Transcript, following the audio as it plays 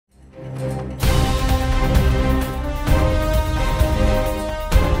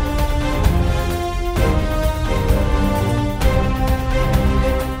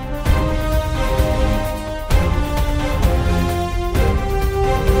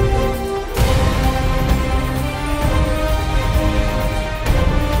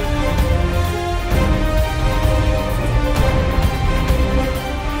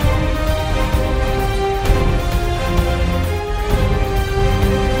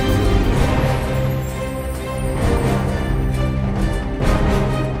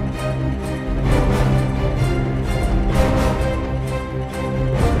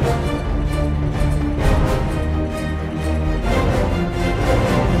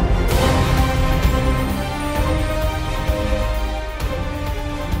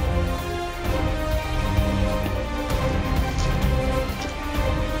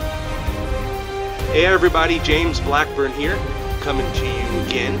Hey everybody, James Blackburn here, coming to you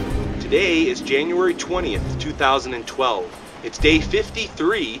again. Today is January 20th, 2012. It's day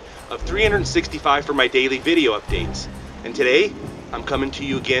 53 of 365 for my daily video updates. And today, I'm coming to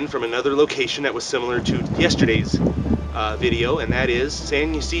you again from another location that was similar to yesterday's video, and that is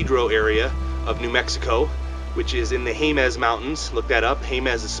San Ysidro area of New Mexico, which is in the Jemez Mountains. Look that up.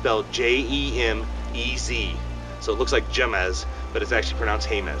 Jemez is spelled J-E-M-E-Z. So it looks like Jemez, but it's actually pronounced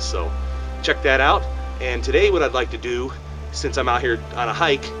Jemez. So check that out. And today what I'd like to do, since I'm out here on a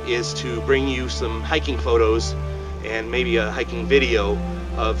hike, is to bring you some hiking photos and maybe a hiking video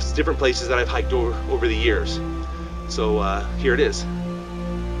of different places that I've hiked over the years. So here it is.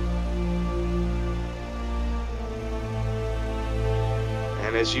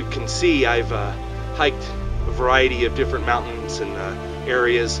 And as you can see, I've hiked a variety of different mountains and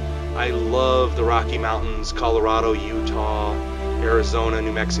areas. I love the Rocky Mountains, Colorado, Utah, Arizona,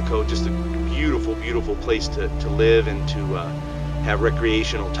 New Mexico. Just a beautiful, beautiful place to live and to have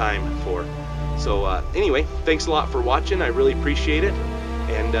recreational time for. So anyway, thanks a lot for watching. I really appreciate it.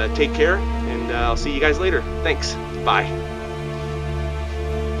 And take care, and I'll see you guys later. Thanks. Bye.